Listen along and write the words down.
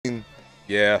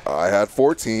Yeah. I had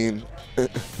 14.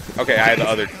 Okay, I had the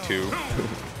other 2.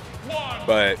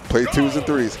 But played 2s and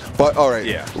 3s. But all right,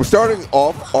 yeah. We're starting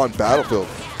off on Battlefield.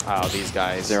 Oh, these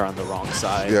guys, they're on the wrong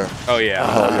side. Yeah. Oh yeah.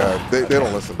 Oh yeah. They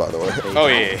don't listen, by the way. Oh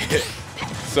yeah.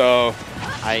 So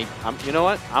you know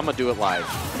what? I'm gonna do it live.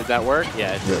 Did that work?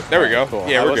 Yeah. It did. There we go. Cool.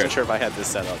 Yeah, I we're wasn't good. sure if I had this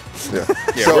set up. Yeah.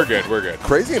 Yeah, So, we're good. We're good.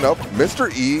 Crazy enough,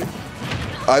 Mr. E,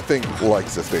 I think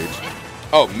likes the stage.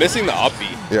 Oh, missing the up B.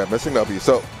 Yeah, missing the up B.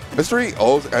 So Mr. E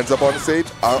always ends up on the stage.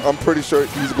 I'm pretty sure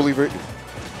he's a believer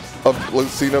of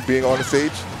Lucina being on the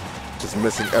stage. Just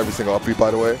missing every single up B, by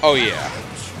the way. Oh yeah.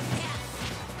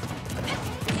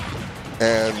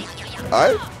 And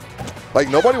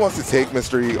nobody wants to take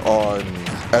Mr. E on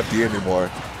FD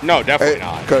anymore. No, definitely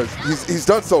not. Because he's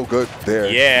done so good there.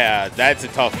 Yeah, that's a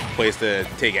tough place to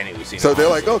take any Lucina. So they're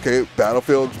like, okay,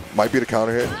 Battlefield might be the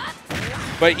counter hit.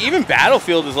 But even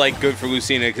Battlefield is like good for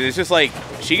Lucina because it's just like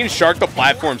she can shark the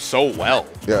platform so well.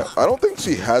 Yeah, I don't think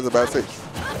she has a bad stage.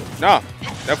 No,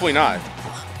 definitely not.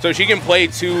 So she can play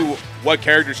to what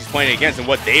character she's playing against and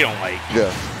what they don't like.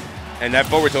 Yeah. And that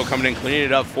forward tilt coming in, cleaning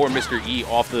it up for Mr. E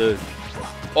off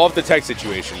the tech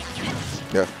situation.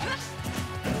 Yeah.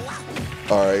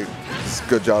 All right.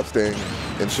 Good job staying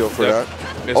in shield for that.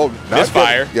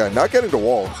 Misfire. Not getting the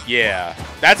wall. Yeah.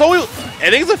 That's always,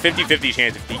 I think it's a 50-50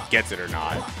 chance if he gets it or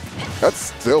not.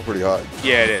 That's still pretty hot.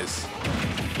 Yeah, it is.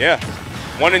 Yeah.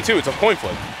 1 and 2. It's a coin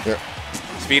flip. Yeah.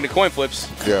 Speaking of coin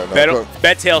flips, yeah, no,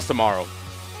 bet tails tomorrow.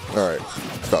 All right.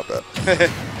 Stop that.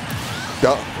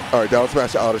 All right, down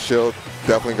smash out of shield.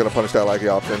 Definitely going to punish that likely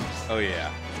option. Oh,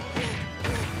 yeah.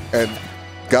 And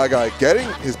GuyGuy getting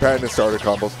his patented starter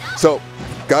combos. So,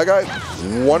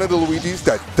 GuyGuy, one of the Luigis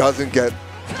that doesn't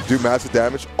do massive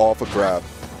damage off a grab.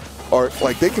 Or,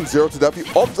 they can 0 to W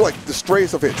off to, the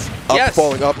straightest of hits. Up,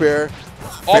 falling up air,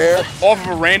 off of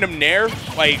a random nair,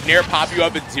 nair pop you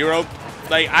up at 0.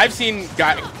 I've seen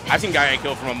GuyGuy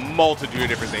kill from a multitude of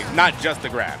different things, not just the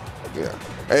grab. Yeah.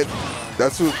 And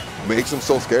that's what makes him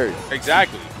so scary.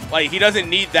 Exactly. He doesn't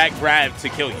need that grab to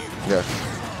kill you. Yeah.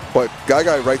 But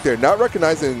GuyGuy right there, not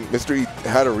recognizing Mr. E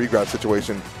had a regrab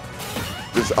situation.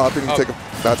 Just opting to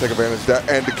not take advantage of that.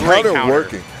 And the counter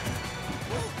working.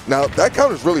 Now, that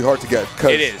counter is really hard to get.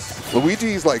 It is.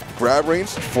 Luigi's grab range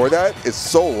for that is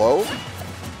so low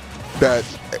that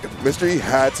Mr. E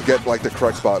had to get the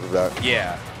correct spot of that.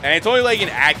 Yeah. And it's only an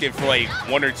active for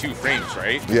 1 or 2 frames,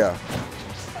 right? Yeah.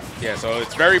 Yeah, so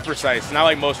it's very precise. Not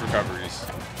like most recoveries.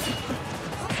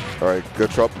 All right, good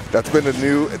trump. That's been a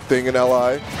new thing in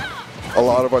LI. A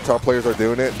lot of our top players are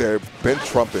doing it. They've been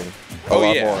trumping a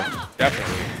lot more.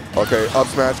 Definitely. Okay, up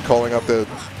smash, calling up the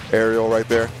aerial right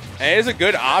there. And it is a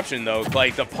good option, though,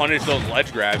 to punish those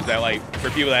ledge grabs that, for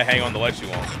people that hang on the ledge too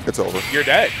long. It's over. You're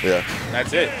dead. Yeah.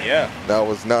 That's it, yeah. That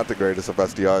was not the greatest of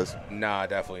SDIs. Nah,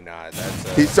 definitely not.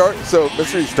 That's, So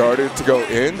Mr. E started to go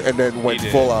in and then went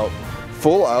full out.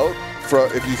 Full out,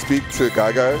 if you speak to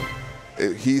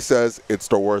GuyGuy, he says it's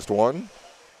the worst one.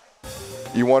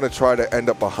 You want to try to end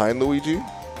up behind Luigi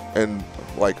and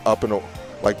up and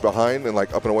behind and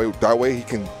up and away. That way he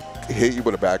can hit you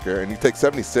with a back air, and you take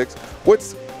 76, which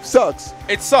sucks.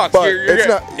 It sucks. But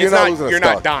You're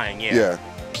not dying. Yeah.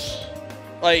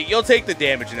 You'll take the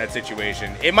damage in that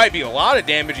situation. It might be a lot of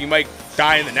damage. You might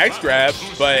die in the next grab,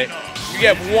 but you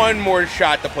get one more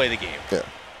shot to play the game. Yeah.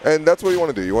 And that's what you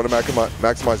want to do. You want to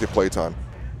maximize your play time.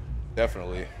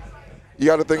 Definitely. You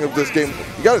got to think of this game.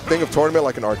 You got to think of tournament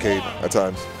like an arcade at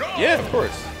times. Yeah, of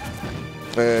course.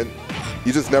 And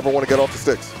you just never want to get off the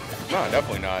sticks. No,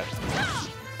 definitely not.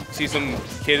 See some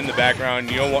kid in the background.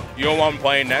 You don't want him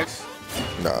playing next.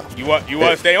 No. You want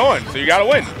to stay on, so you got to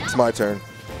win. It's my turn.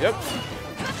 Yep.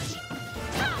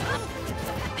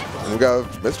 And we got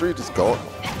Mr. E just going,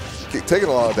 taking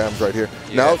a lot of damage right here.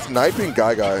 Yeah. Now sniping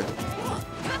GuyGuy.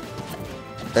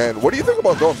 And what do you think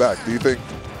about going back? Do you think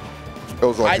it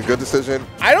was a good decision?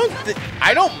 I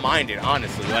don't mind it,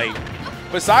 honestly.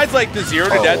 Besides the 0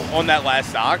 to death on that last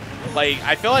stock,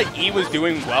 I feel like E was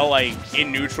doing well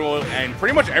in neutral and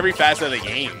pretty much every facet of the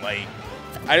game.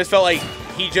 I just felt like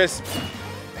he just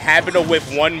happened to whip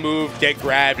one move, get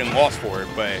grabbed, and lost for it.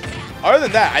 But other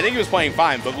than that, I think he was playing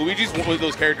fine. But Luigi's one of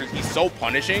those characters, he's so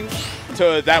punishing.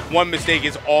 To that one mistake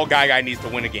is all GuyGuy needs to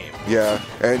win a game. Yeah,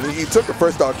 and he took the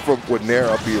first stock with Nair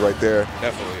up B right there.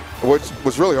 Definitely. Which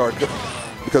was really hard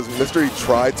because Mr. E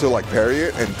tried to parry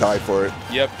it and died for it.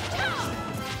 Yep.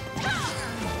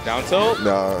 Down tilt?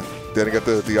 Nah, didn't get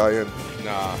the DI in.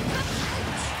 Nah.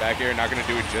 Back here, not going to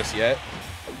do it just yet.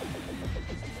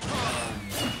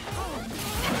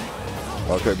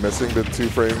 Okay, missing the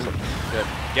 2-frame.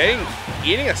 Yep.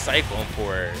 Eating a cyclone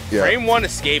for it. Yeah. Frame 1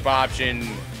 escape option.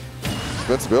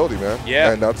 invincibility, man.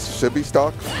 Yeah. And that should be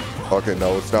stock. Okay,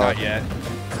 no, it's not. Not yet.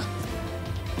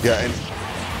 Yeah, and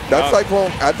that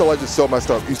Cyclone at the ledge is so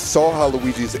messed up. You saw how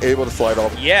Luigi is able to slide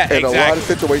off. Yeah, in exactly. a lot of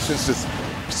situations, just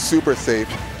super safe.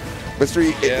 Mystery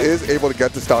is able to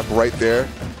get the stock right there,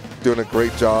 doing a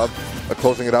great job of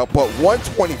closing it out. But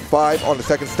 125 on the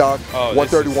second stock,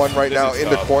 131 right now in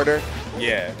the corner.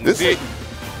 Yeah. This is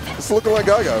looking like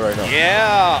GuyGuy right now.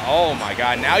 Yeah. Oh my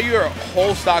God. Now you're a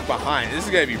whole stock behind. This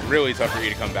is gonna be really tough for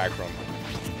you to come back from.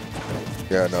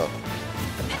 Yeah, no.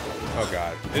 Oh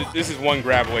God. This is one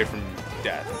grab away from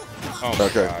death. Oh my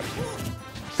God.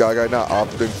 GuyGuy not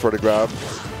opting for the grab.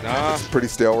 Nah. It's pretty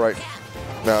stale right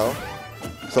now.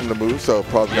 Something to move, so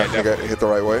probably not going to get hit the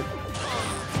right way.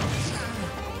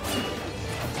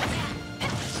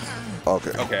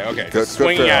 Okay. Okay. Good,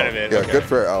 swinging out of it. Yeah, good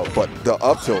fair out. But the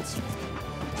up tilts.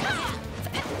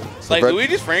 Like,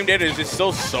 Luigi's frame data is just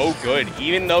still so good.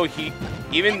 Even though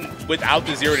even without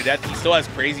the 0 to death, he still has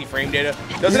crazy frame data.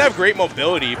 Doesn't have great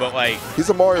mobility, but like... He's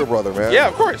a Mario brother, man. Yeah,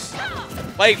 of course.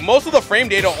 Like, most of the frame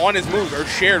data on his moves are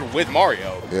shared with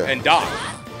Mario and Doc.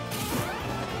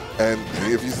 And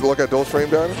if you look at those frame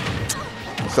data,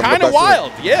 kind of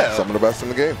wild, yeah. Some of the best in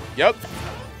the game. Yep.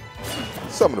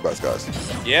 Some of the best guys.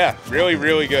 Yeah, really,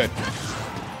 really good.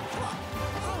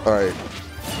 All right.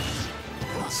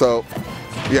 So,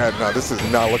 yeah, no, this is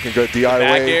not looking good. DI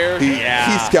back away. air? He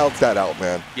scouts that out,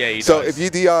 man. Yeah, he So does. if you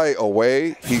DI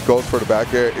away, he goes for the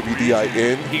back air. If you DI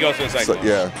in, he goes for the second one.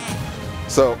 Yeah.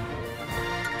 So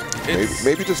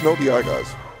maybe just no DI,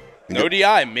 guys. No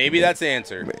DI. Maybe that's the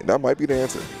answer. That might be the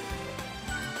answer.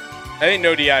 I think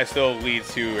no DI still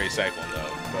leads to a Cyclone, though.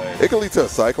 But It can lead to a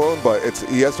Cyclone, but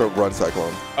he has to run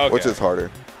Cyclone, which is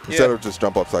harder, instead of just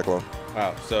jump up Cyclone.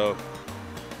 Wow, so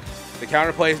the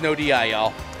counterplay is no DI,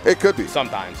 y'all. It could be.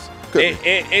 Sometimes. Could be.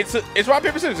 It's rock,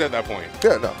 paper, scissors at that point.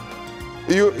 Yeah, no.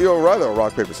 You'll rather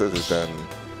rock, paper, scissors than...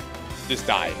 Just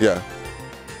die. Yeah.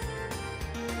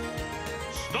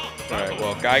 All right,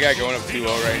 well, GuyGuy going up 2-0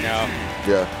 right now.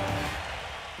 Yeah.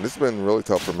 This has been really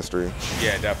tough for Mystery.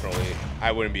 Yeah, definitely.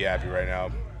 I wouldn't be happy right now.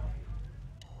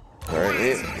 All right,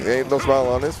 he ain't no smile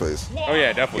on his face. Oh,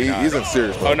 yeah, definitely not. He's in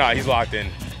serious mode. Oh, no, he's locked in.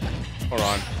 Hold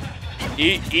on.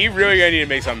 He really going to need to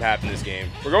make something happen this game.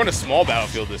 We're going to small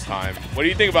battlefield this time. What do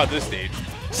you think about this stage?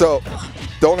 So,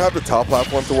 don't have the top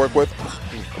platform to work with,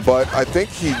 but I think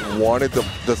he wanted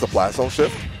the blast zone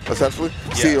shift, essentially.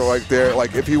 Yes. See, like there,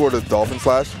 like if he were to Dolphin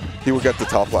Slash, he would get the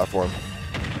top platform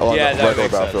along the regular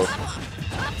battlefield.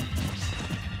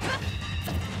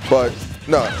 But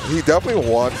no, he definitely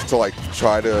wants to like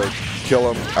try to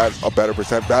kill him at a better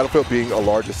percent. Battlefield being a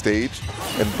larger stage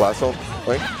in blast zone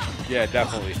link. Yeah,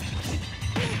 definitely.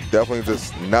 Definitely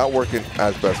just not working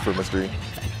as best for Mystery.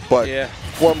 But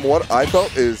from what I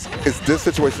felt is this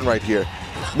situation right here.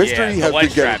 Mystery has been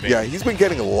getting he's been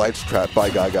getting ledge trapped by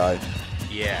GuyGuy.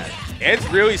 Yeah. It's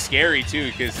really scary too,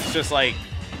 because it's just like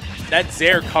that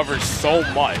Zare covers so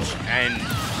much, and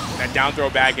that down throw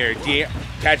back air,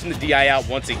 catching the DI out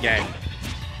once again.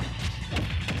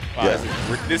 Wow,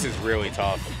 this is really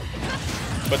tough.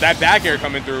 But that back air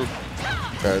coming through.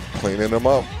 Cleaning him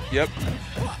up. Yep.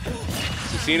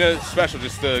 Lucina special,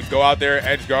 just to go out there,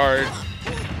 edge guard.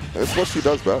 That's what she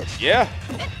does best. Yeah.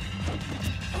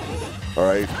 All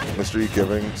right, Mystery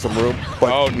giving some room,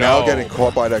 but now getting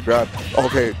caught by that grab.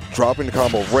 Okay, dropping the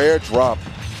combo. Rare drop.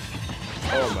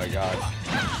 Oh, my God.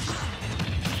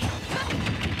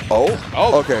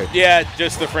 Oh, okay. Yeah,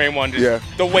 just the frame one.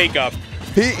 Just the wake up.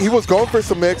 He was going for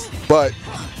some mix, but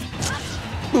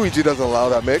Luigi doesn't allow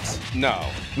that mix. No.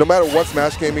 No matter what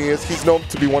Smash game he is, he's known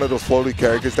to be one of those floaty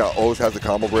characters that always has a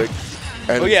combo break.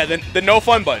 And the no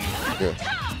fun button. Yeah.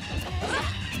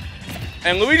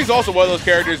 And Luigi's also one of those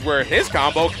characters where his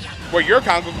combo, where your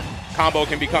combo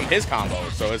can become his combo.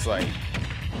 So it's like,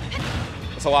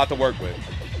 it's a lot to work with.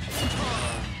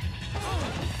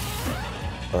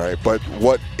 All right, but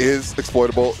what is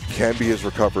exploitable can be his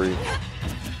recovery.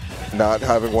 Not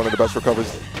having one of the best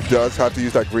recoveries, does have to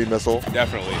use that green missile.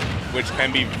 Definitely, which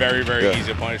can be very, very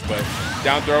easy to punish, but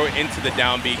down throw into the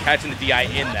down B, catching the DI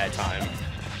in that time.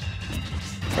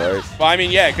 All right. Well, I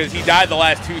mean, yeah, because he died the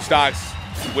last two stocks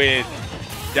with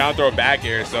down throw back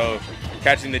air, so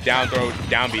catching the down throw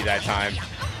down B that time,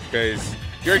 because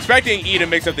you're expecting E to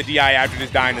mix up the DI after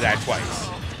just dying to that twice.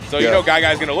 So you know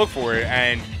GuyGuy's going to look for it,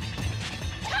 and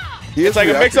it's like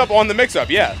a mix-up on the mix-up,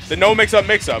 The no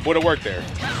mix-up would have worked there.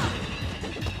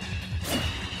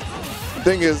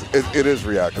 Thing is, it is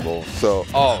reactable, so.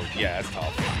 Oh, yeah, that's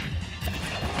tough.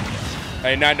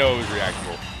 I did not know it was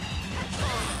reactable.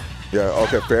 Yeah,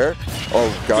 okay, fair.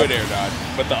 Oh, God. Good air dodge.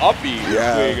 But the up B,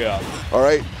 big up. All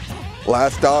right,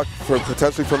 last stock for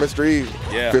potentially for Mr. E.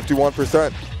 Yeah.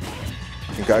 51%.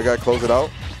 Can GuyGuy close it out?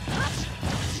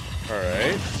 All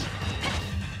right.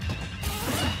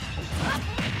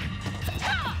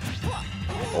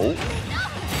 Oh.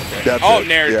 Okay. That's oh, it.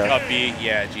 Nair Yeah. up B.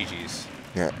 Yeah, GG's.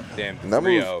 Yeah. Damn. And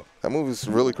that move is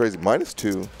really crazy.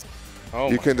 -2. Oh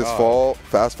you my can just God.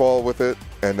 fast fall with it,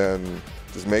 and then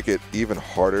just make it even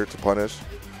harder to punish.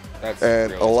 That's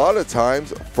And really a lot of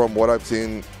times, from what I've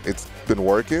seen, it's been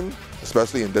working,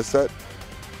 especially in this set.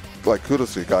 Like,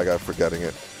 kudos to GuyGuy for getting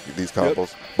it, these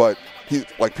combos. But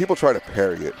people try to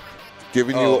parry it,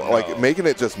 giving you like making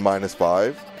it just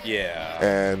 -5. Yeah.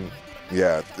 And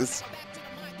yeah, it's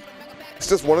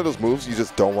just one of those moves you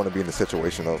just don't want to be in the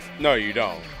situation of. No, you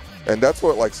don't. And that's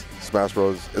what like Smash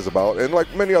Bros is about, and like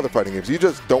many other fighting games, you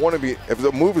just don't want to be. If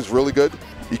the move is really good,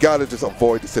 you gotta just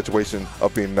avoid the situation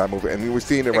of being in that move. And we're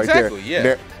seeing it right there.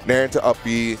 Yeah. Nair to up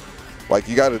B, like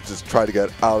you gotta just try to get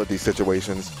out of these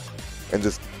situations, and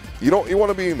just you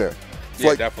want to be in there. It's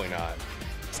like, definitely not.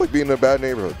 It's like being in a bad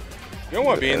neighborhood. You don't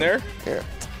want to be in there. Yeah.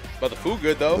 But the food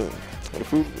good though. The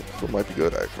food might be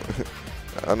good actually.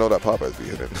 I know that Popeyes be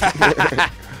hitting.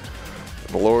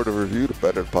 The lower the review, the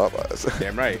better the Popeyes.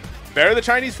 Damn right. Better the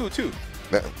Chinese food too.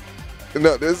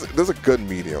 No, there's a good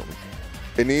medium.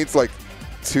 It needs like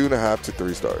 2.5 to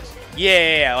 3 stars.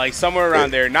 Yeah, like somewhere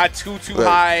around there. Not too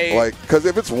high. Like, because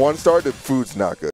if it's 1 star, the food's not good.